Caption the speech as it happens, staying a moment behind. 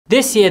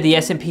This year the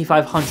S&P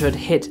 500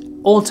 hit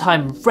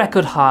all-time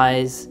record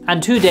highs,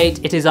 and to date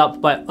it is up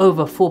by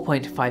over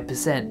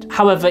 4.5%.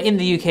 However, in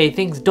the UK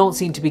things don't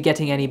seem to be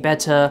getting any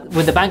better,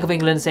 with the Bank of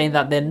England saying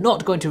that they're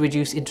not going to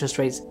reduce interest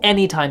rates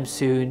anytime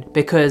soon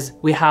because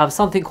we have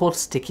something called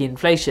sticky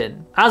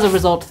inflation. As a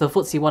result, the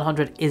FTSE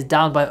 100 is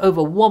down by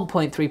over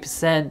 1.3%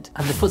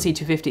 and the FTSE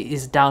 250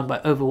 is down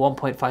by over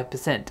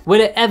 1.5%.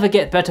 Will it ever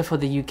get better for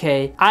the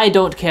UK? I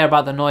don't care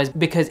about the noise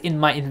because in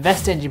my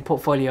InvestEngine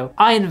portfolio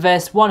I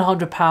invest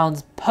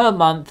 £100 per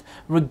month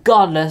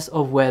regardless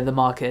of where the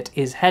market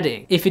is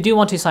heading. If you do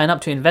want to sign up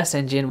to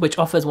InvestEngine, which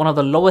offers one of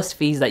the lowest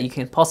fees that you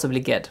can possibly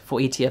get for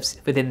ETFs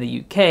within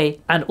the UK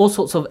and all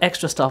sorts of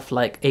extra stuff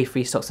like a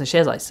free stocks and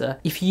shares ISA,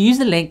 if you use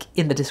the link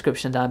in the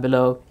description down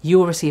below, you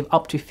will receive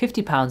up to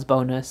 £50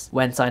 bonus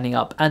when signing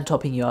up and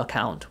topping your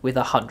account with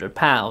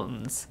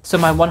 £100. So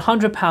my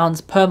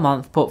 £100 per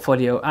month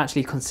portfolio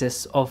actually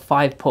consists of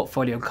 5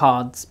 portfolio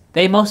cards.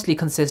 They mostly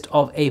consist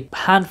of a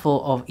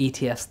handful of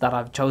ETFs that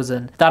I've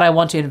chosen that I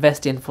want to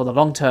invest in for the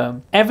long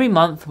term. Every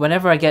month,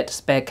 whenever I get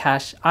spare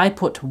cash, I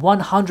put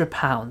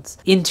 £100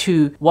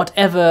 into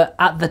whatever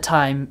at the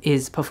time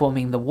is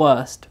performing the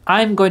worst.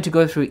 I'm going to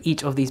go through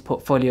each of these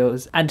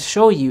portfolios and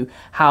show you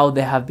how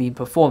they have been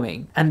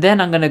performing. And then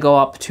I'm going to go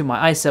up to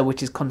my ISA,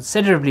 which is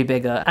considerably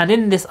bigger. And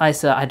in this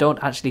ISA, I don't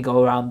actually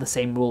go around the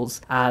same rules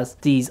as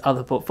these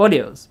other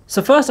portfolios.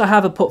 So first I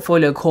have a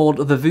portfolio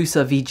called the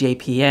VUSA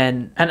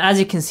VJPN. And as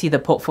you can see, the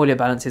portfolio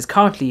balance is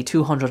currently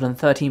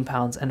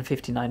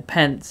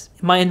 £213.59.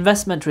 My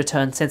investment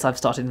return since I've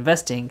started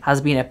investing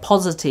has been a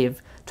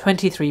positive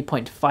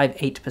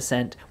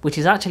 23.58%, which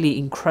is actually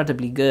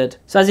incredibly good.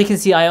 So as you can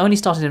see, I only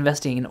started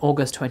investing in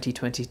August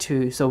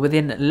 2022, so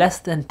within less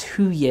than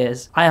 2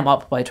 years I am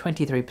up by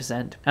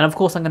 23%, and of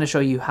course I'm going to show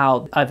you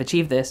how I've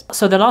achieved this.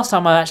 So the last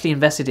time I actually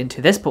invested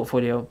into this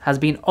portfolio has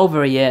been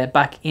over a year,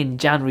 back in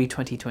January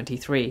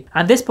 2023,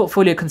 and this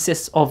portfolio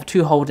consists of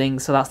 2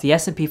 holdings. So that's the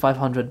S&P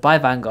 500 by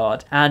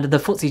Vanguard and the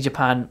FTSE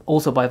Japan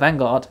also by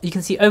Vanguard. You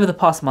can see over the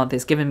past month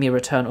it's given me a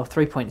return of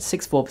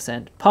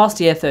 3.64%,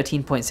 past year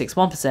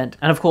 13.61%,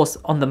 and of course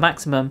on the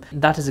maximum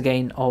that is a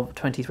gain of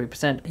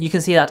 23%. You can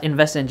see that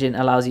InvestEngine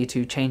allows you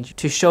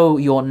to show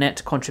your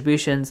net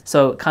contributions,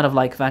 so kind of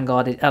like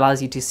Vanguard, it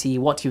allows you to see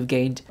what you've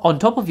gained on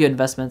top of your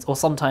investments or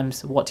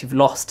sometimes what you've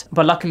lost.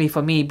 But luckily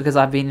for me, because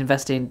I've been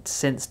investing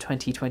since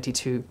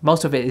 2022,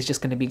 most of it is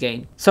just going to be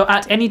gain. So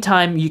at any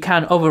time you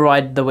can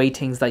override the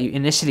weightings that you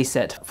initially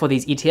set for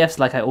these ETFs,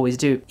 like I always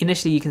do.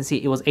 Initially you can see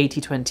it was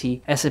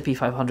 80-20 S&P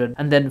 500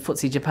 and then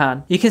FTSE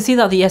Japan. You can see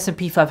that the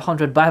S&P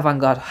 500 by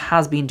Vanguard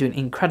has been doing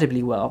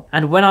incredibly well,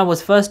 and when I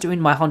was first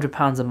doing my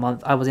 £100 a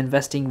month I was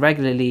investing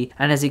regularly,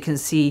 and as you can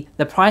see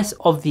the price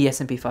of the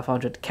S&P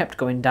 500 kept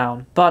going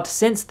down, but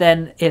since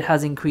then it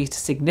has increased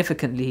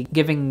significantly,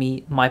 giving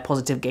me my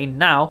positive gain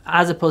now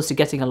as opposed to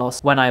getting a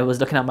loss when I was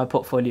looking at my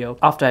portfolio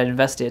after I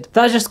invested.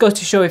 That just goes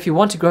to show if you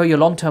want to grow your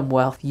long-term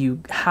wealth, you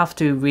have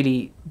to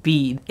really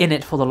be in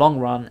it for the long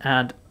run.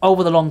 And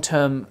over the long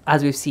term,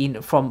 as we've seen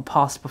from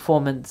past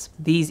performance,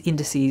 these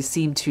indices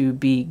seem to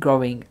be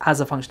growing as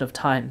a function of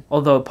time,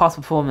 although past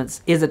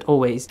performance isn't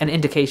always an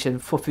indication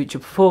for future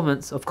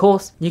performance. Of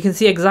course, you can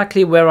see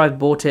exactly where I've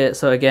bought it.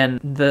 So again,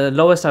 the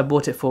lowest I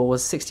bought it for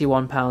was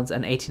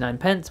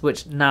 £61.89,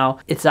 which now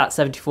it's at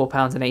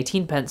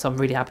 £74.18, so I'm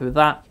really happy with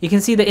that. You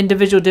can see the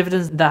individual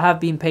dividends that have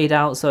been paid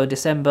out, so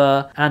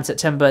December and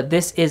September.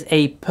 This is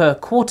a per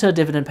quarter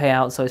dividend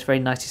payout, so it's very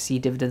nice to see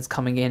dividends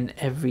coming in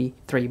every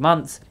 3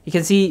 months. You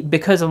can see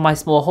because of my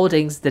small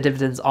holdings, the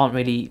dividends aren't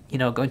really,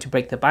 going to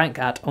break the bank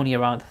at only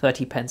around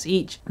 30p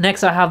each.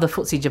 Next I have the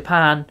FTSE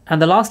Japan,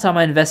 and the last time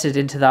I invested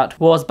into that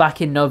was back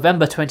in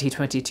November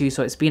 2022,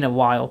 so it's been a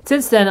while.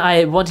 Since then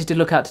I wanted to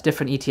look at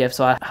different ETFs,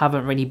 so I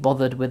haven't really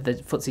bothered with the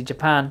FTSE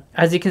Japan.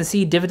 As you can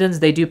see, dividends,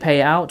 they do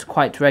pay out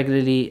quite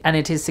regularly, and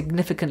it is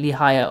significantly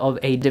higher of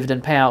a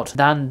dividend payout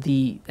than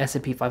the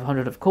S&P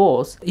 500, of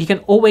course. You can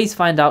always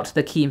find out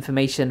the key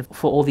information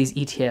for all these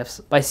ETFs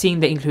by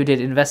seeing the included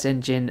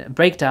InvestEngine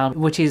breakdown,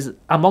 which is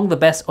among the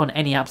best on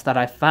any apps that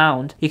I've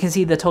found. You can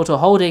see the total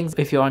holdings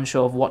if you're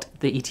unsure of what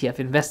the ETF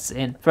invests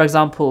in. For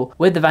example,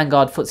 with the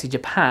Vanguard FTSE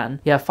Japan,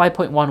 you have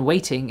 5.1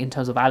 weighting in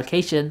terms of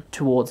allocation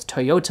towards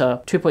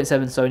Toyota,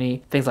 2.7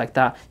 Sony, things like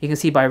that. You can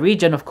see by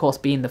region, of course,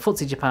 being the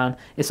FTSE Japan,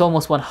 it's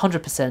almost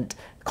 100%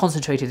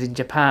 concentrated in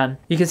Japan.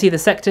 You can see the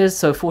sectors,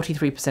 so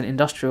 43%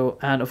 industrial,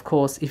 and of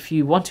course if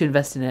you want to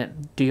invest in it,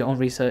 do your own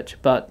research,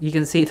 but you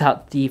can see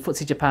that the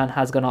FTSE Japan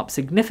has gone up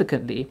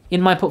significantly.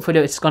 In my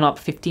portfolio it's gone up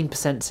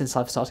 15% since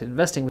I've started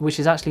investing, which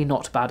is actually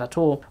not bad at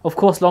all. Of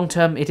course long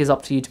term it is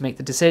up to you to make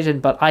the decision,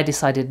 but I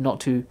decided not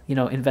to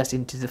invest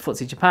into the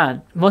FTSE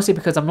Japan, mostly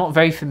because I'm not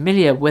very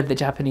familiar with the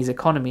Japanese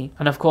economy,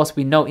 and of course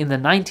we know in the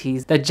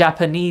 90s the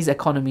Japanese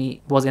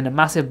economy was in a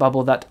massive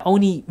bubble that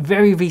only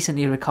very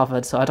recently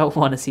recovered, so I don't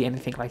want to see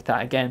anything like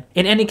that again.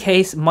 In any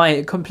case,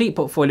 my complete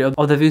portfolio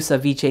of the VUSA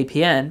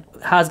VJPN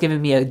has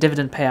given me a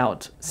dividend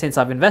payout since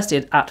I've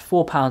invested at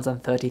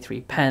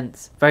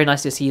 £4.33. Very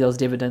nice to see those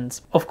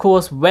dividends. Of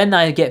course, when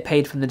I get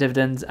paid from the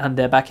dividends and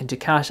they're back into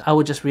cash, I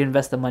will just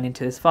reinvest the money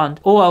into this fund,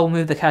 or I will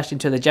move the cash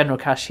into the general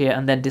cash here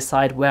and then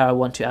decide where I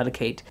want to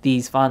allocate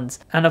these funds.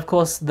 And of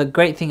course, the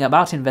great thing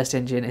about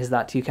InvestEngine is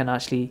that you can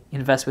actually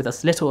invest with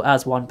as little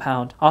as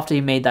 £1 after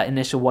you made that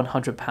initial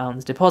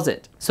 £100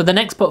 deposit. So the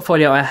next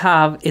portfolio I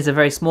have is a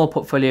very small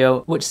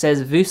portfolio which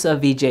says VUSA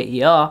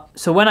VJER.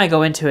 So when I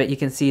go into it, you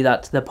can see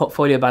that the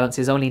portfolio balance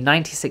is only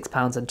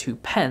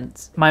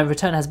 £96.02. My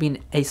return has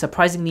been a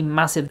surprisingly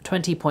massive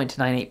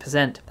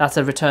 20.98%. That's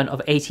a return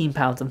of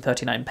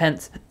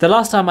 £18.39. The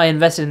last time I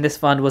invested in this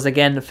fund was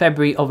again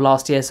February of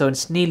last year, so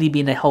it's nearly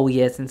been a whole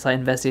year since I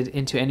invested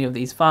into any of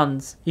these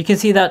funds. You can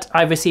see that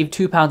I received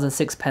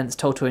 £2.06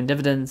 total in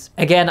dividends.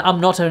 Again, I'm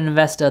not an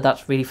investor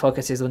that really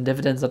focuses on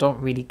dividends. I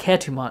don't really care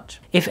too much.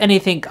 If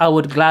anything, I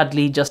would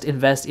gladly just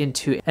invest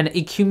into an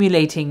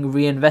accumulating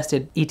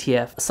reinvested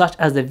ETF such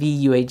as the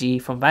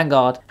VUAG from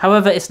Vanguard.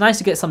 However, it's nice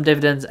to get some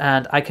dividends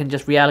and I can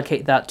just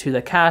reallocate that to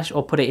the cash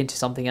or put it into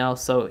something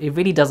else, so it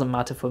really doesn't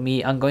matter for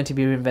me. I'm going to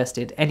be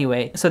reinvested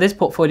anyway. So this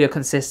portfolio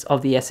consists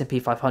of the S&P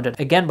 500,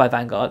 again by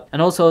Vanguard,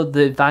 and also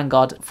the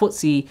Vanguard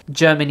FTSE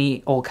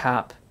Germany All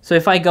Cap. So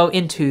if I go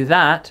into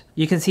that,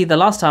 you can see the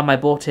last time I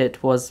bought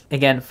it was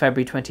again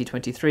February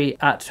 2023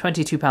 at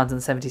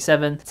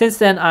 £22.77. Since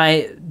then,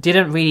 I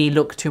didn't really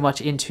look too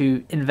much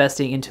into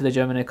investing into the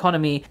German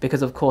economy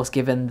because, of course,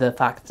 given the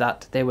fact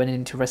that they went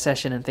into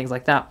recession and things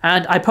like that.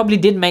 And I probably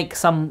did make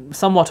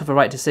somewhat of a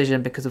right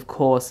decision because, of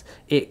course,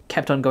 it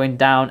kept on going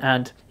down,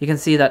 and you can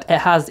see that it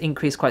has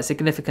increased quite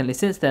significantly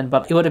since then,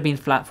 but it would have been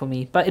flat for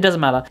me. But it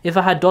doesn't matter. If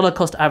I had dollar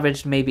cost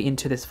averaged maybe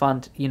into this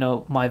fund, you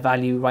know, my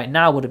value right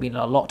now would have been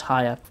a lot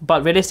higher.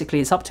 But realistically,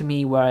 it's up to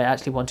me where I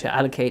actually want to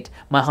allocate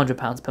my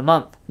 £100 per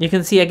month. You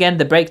can see again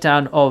the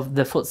breakdown of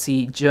the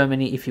FTSE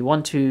Germany if you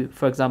want to.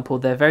 For example,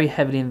 they're very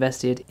heavily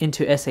invested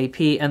into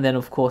SAP and then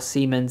of course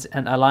Siemens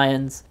and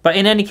Allianz. But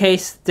in any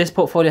case, this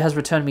portfolio has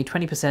returned me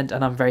 20%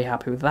 and I'm very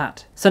happy with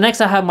that. So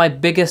next I have my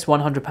biggest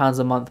 £100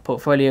 a month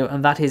portfolio,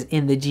 and that is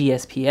in the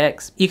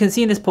GSPX. You can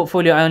see in this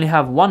portfolio I only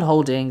have one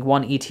holding,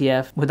 one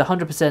ETF with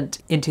 100%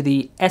 into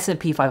the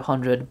S&P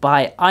 500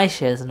 by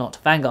iShares, not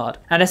Vanguard.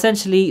 And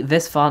essentially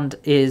this fund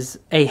is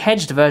a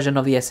hedged version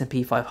of the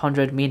S&P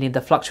 500, meaning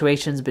the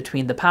fluctuations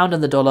between the pound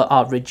and the dollar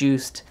are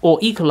reduced or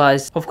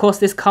equalized. Of course,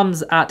 this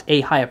comes at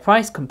a higher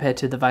price compared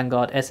to the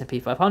Vanguard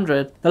S&P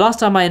 500. The last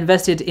time I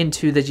invested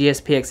into the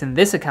GSPX in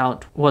this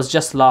account was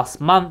just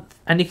last month,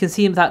 and you can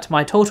see that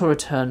my total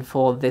return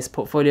for this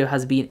portfolio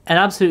has been an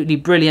absolutely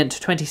brilliant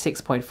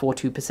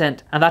 26.42%,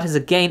 and that is a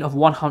gain of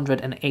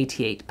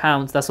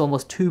 £188. That's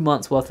almost 2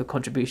 months worth of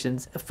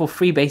contributions for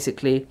free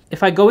basically.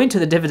 If I go into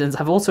the dividends,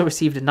 I've also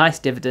received nice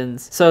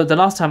dividends. So the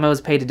last time I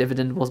was paid a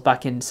dividend was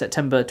back in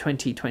September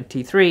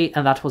 2023,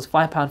 and that was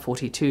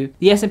 £5.42.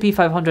 The S&P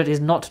 500 is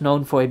not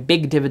known for a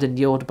big dividend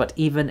yield, but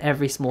even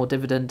every small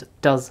dividend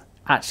does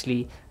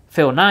actually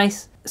feel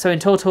nice. So in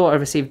total, I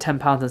received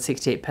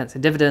 £10.68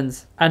 in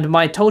dividends, and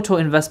my total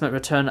investment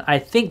return, I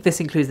think this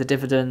includes the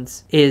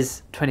dividends,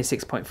 is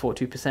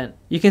 26.42%.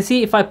 You can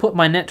see if I put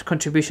my net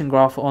contribution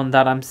graph on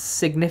that I'm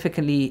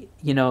significantly,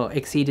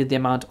 exceeded the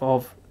amount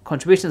of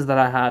contributions that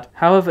I had.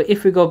 However,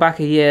 if we go back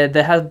a year,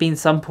 there have been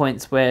some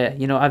points where,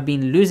 I've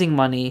been losing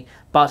money,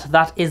 but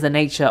that is the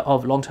nature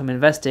of long-term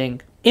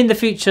investing. In the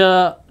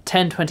future,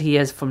 10-20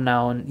 years from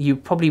now, and you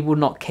probably would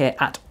not care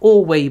at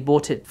all where you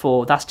bought it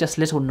for. That's just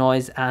little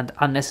noise and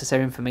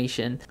unnecessary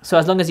information. So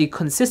as long as you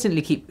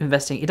consistently keep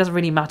investing, it doesn't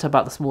really matter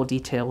about the small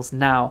details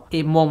now.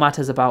 It more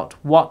matters about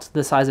what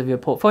the size of your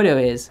portfolio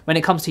is when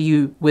it comes to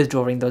you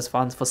withdrawing those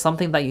funds for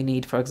something that you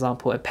need, for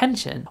example, a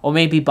pension, or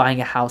maybe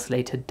buying a house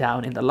later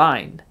down in the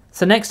line.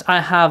 So next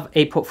I have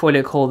a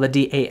portfolio called the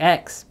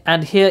DAX,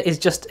 and here is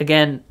just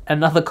again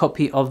another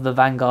copy of the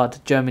Vanguard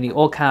Germany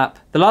All Cap.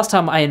 The last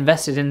time I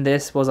invested in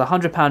this was a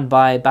 £100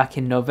 buy back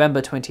in November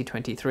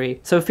 2023.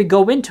 So if we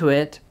go into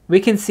it, we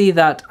can see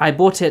that I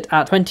bought it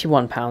at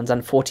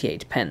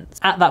 £21.48.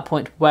 At that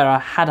point where I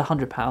had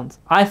 £100,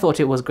 I thought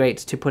it was great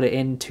to put it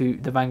into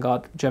the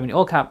Vanguard Germany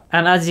All Cap.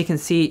 And as you can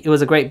see, it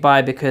was a great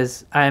buy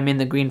because I am in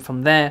the green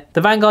from there.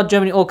 The Vanguard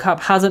Germany All Cap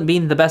hasn't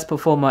been the best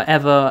performer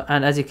ever.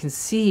 And as you can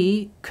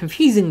see,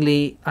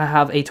 confusingly, I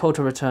have a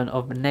total return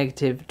of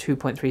negative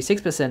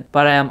 2.36%,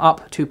 but I am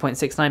up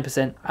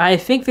 2.69%. I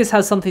think this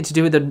has something to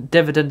do with the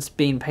dividends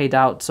being paid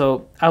out.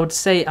 So I would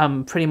say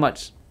I'm pretty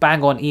much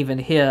bang on even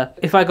here.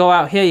 If I go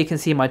out here, you can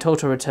see my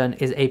total return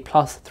is a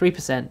plus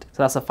 3%.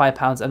 So that's a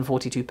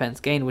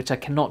 £5.42 gain, which I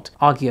cannot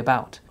argue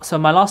about. So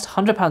my last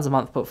 £100 a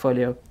month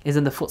portfolio is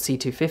in the FTSE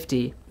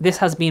 250. This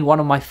has been one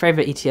of my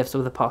favorite ETFs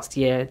over the past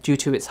year due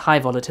to its high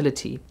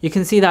volatility. You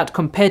can see that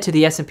compared to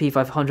the S&P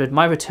 500,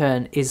 my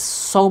return is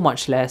so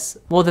much less,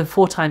 more than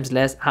 4 times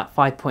less at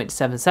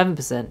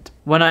 5.77%.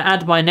 When I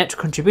add my net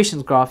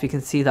contributions graph, you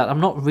can see that I'm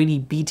not really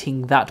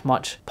beating that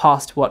much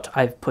past what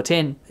I've put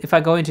in. If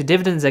I go into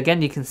dividends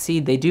again, you can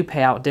see they do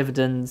pay out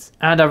dividends,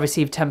 and I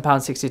received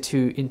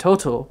 £10.62 in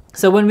total.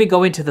 So when we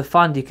go into the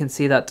fund, you can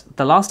see that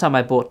the last time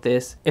I bought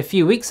this, a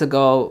few weeks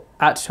ago,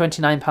 at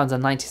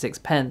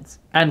 £29.96.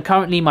 And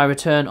currently my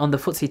return on the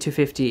FTSE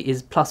 250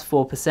 is plus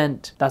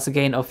 4%. That's a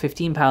gain of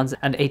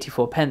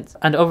 £15.84.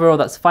 And overall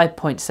that's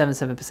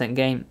 5.77%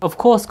 gain. Of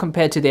course,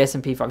 compared to the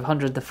S&P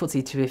 500, the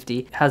FTSE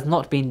 250 has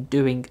not been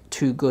doing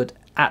too good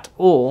at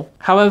all.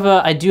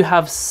 However, I do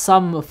have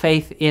some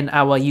faith in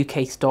our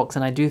UK stocks,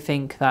 and I do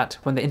think that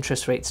when the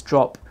interest rates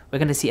drop, we're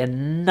going to see a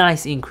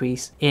nice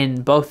increase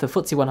in both the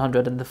FTSE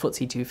 100 and the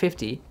FTSE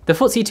 250. The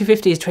FTSE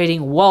 250 is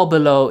trading well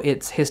below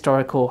its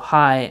historical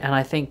high, and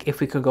I think if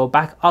we could go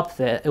back up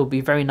there, it would be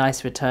a very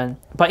nice return.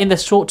 But in the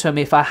short term,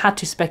 if I had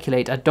to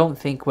speculate, I don't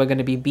think we're going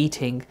to be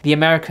beating the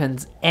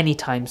Americans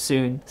anytime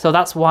soon. So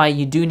that's why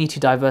you do need to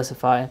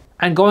diversify.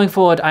 And going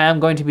forward, I am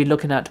going to be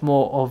looking at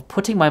more of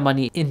putting my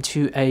money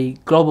into a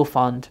global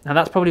fund. And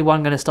that's probably what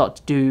I'm going to start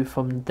to do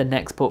from the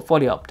next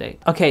portfolio update.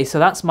 Okay, so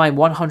that's my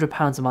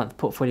 £100 a month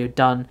portfolio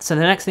done. So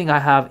the next thing I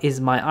have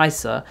is my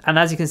ISA. And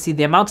as you can see,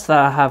 the amount that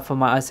I have for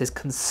my ISA is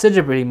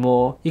considerably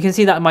more. You can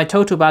see that my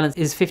total balance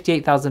is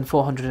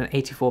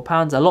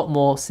 £58,484, a lot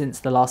more since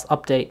the last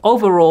update.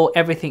 Overall,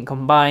 everything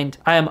combined,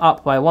 I am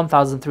up by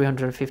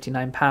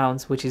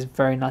 £1,359, which is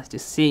very nice to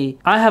see.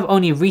 I have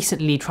only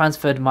recently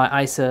transferred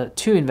my ISA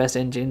to InvestEngine,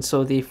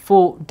 so the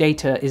full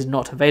data is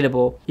not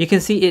available. You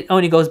can see it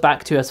only goes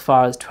back to as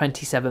far as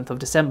 27th of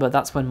December.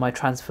 That's when my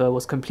transfer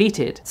was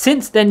completed.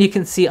 Since then, you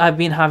can see I've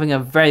been having a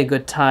very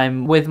good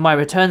time, with my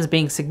returns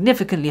being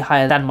significantly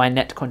higher than my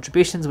net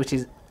contributions, which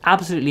is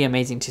absolutely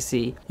amazing to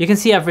see. You can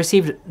see I've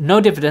received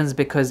no dividends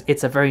because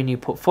it's a very new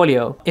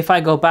portfolio. If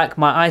I go back,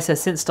 my ISA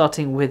since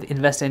starting with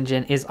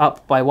InvestEngine is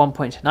up by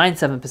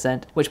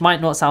 1.97%, which might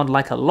not sound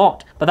like a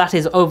lot, but that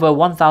is over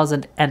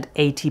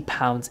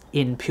 £1,080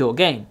 in pure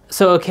gain.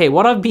 So okay,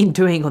 what I've been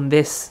doing on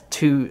this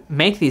to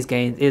make these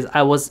gains is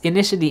I was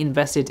initially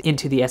invested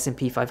into the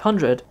S&P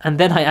 500, and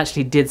then I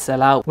actually did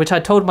sell out, which I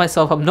told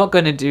myself I'm not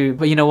going to do,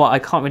 but you know what, I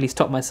can't really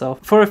stop myself.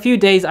 For a few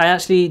days I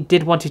actually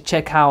did want to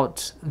check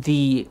out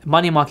the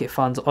money market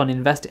funds on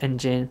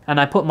InvestEngine, and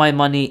I put my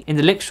money in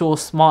the Lickshaw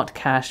Smart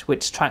Cash,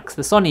 which tracks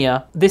the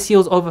SONIA. This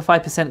yields over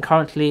 5%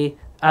 currently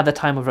at the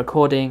time of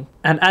recording,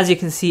 and as you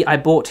can see, I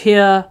bought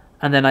here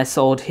and then I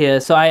sold here.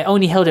 So I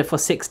only held it for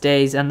 6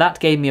 days, and that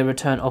gave me a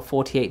return of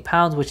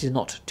 £48, which is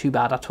not too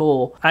bad at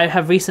all. I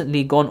have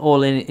recently gone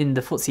all in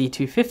the FTSE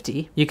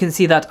 250. You can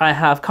see that I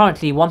have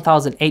currently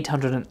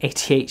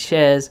 1,888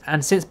 shares,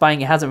 and since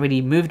buying it hasn't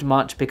really moved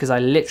much because I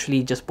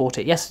literally just bought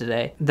it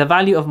yesterday. The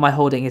value of my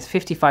holding is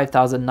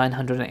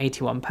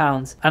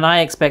 £55,981, and I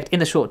expect in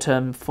the short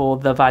term for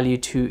the value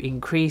to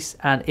increase,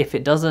 and if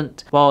it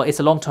doesn't, well, it's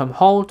a long-term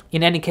hold.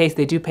 In any case,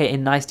 they do pay a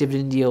nice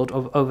dividend yield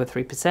of over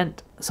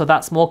 3%. So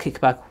that small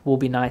kickback will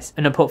be nice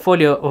in a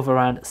portfolio of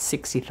around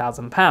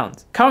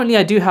 £60,000. Currently,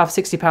 I do have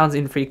 £60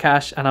 in free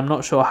cash, and I'm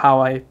not sure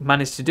how I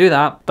managed to do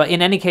that, but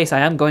in any case, I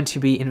am going to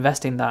be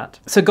investing that.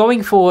 So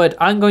going forward,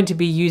 I'm going to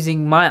be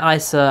using my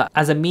ISA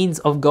as a means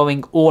of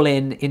going all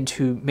in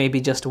into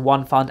maybe just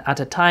one fund at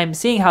a time,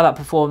 seeing how that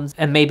performs,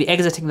 and maybe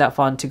exiting that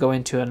fund to go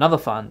into another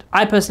fund.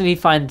 I personally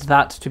find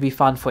that to be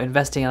fun for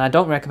investing, and I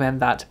don't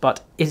recommend that,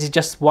 but it is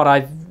just what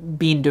I've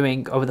been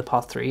doing over the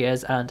past 3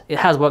 years, and it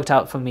has worked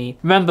out for me.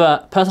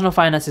 Remember, personal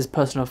finance is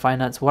personal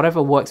finance,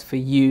 whatever works for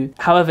you.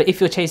 However, if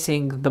you're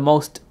chasing the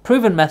most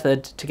proven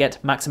method to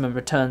get maximum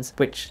returns,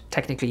 which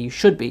technically you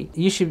should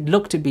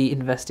look to be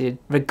invested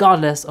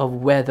regardless of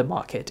where the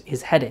market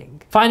is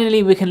heading.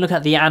 Finally, we can look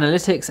at the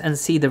analytics and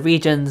see the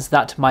regions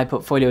that my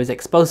portfolio is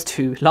exposed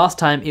to. Last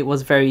time it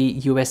was very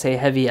USA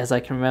heavy, as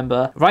I can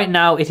remember. Right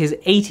now it is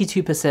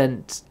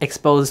 82%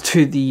 exposed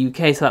to the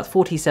UK, so that's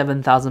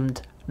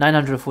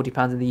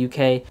 £47,940 in the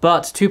UK,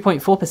 but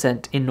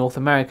 2.4% in North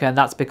America, and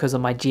that's because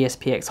of my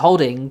GSPX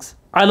holdings.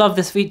 I love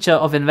this feature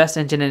of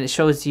InvestEngine, and it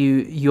shows you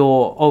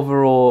your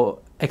overall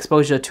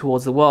exposure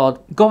towards the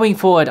world. Going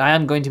forward, I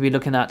am going to be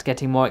looking at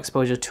getting more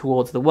exposure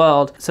towards the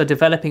world, so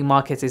developing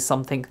markets is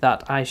something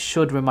that I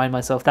should remind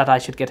myself that I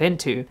should get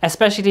into,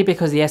 especially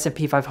because the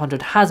S&P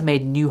 500 has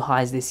made new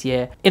highs this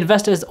year.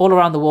 Investors all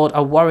around the world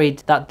are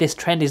worried that this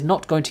trend is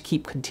not going to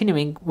keep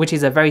continuing, which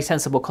is a very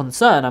sensible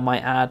concern, I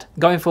might add.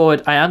 Going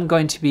forward, I am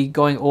going to be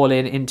going all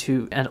in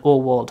into an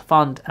all-world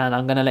fund, and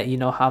I'm going to let you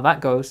know how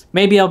that goes.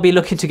 Maybe I'll be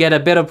looking to get a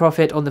bit of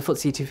profit on the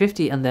FTSE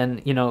 250 and then,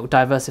 you know,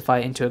 diversify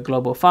into a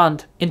global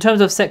fund. In terms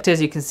of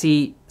sectors, you can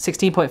see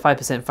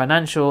 16.5%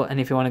 financial, and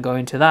if you want to go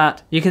into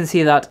that, you can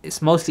see that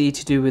it's mostly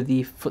to do with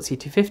the FTSE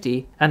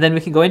 250. And then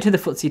we can go into the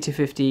FTSE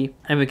 250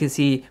 and we can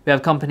see we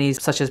have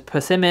companies such as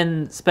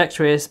Persimmon,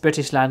 Spectris,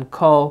 British Land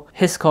Co,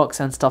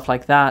 Hiscox and stuff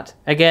like that.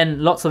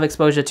 Again, lots of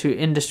exposure to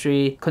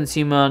industry,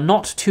 consumer,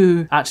 not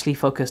too actually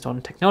focused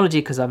on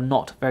technology because I'm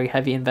not very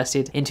heavy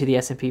invested into the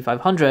S&P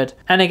 500.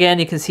 And again,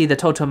 you can see the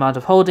total amount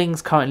of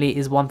holdings currently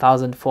is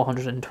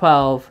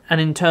 1,412. And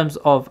in terms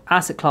of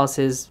asset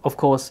classes, of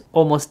course,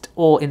 almost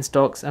all in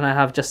stocks, and I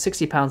have just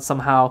 £60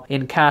 somehow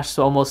in cash,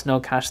 so almost no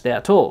cash there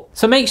at all.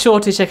 So make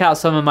sure to check out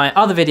some of my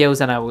other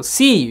videos, and I will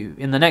see you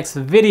in the next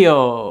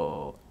video.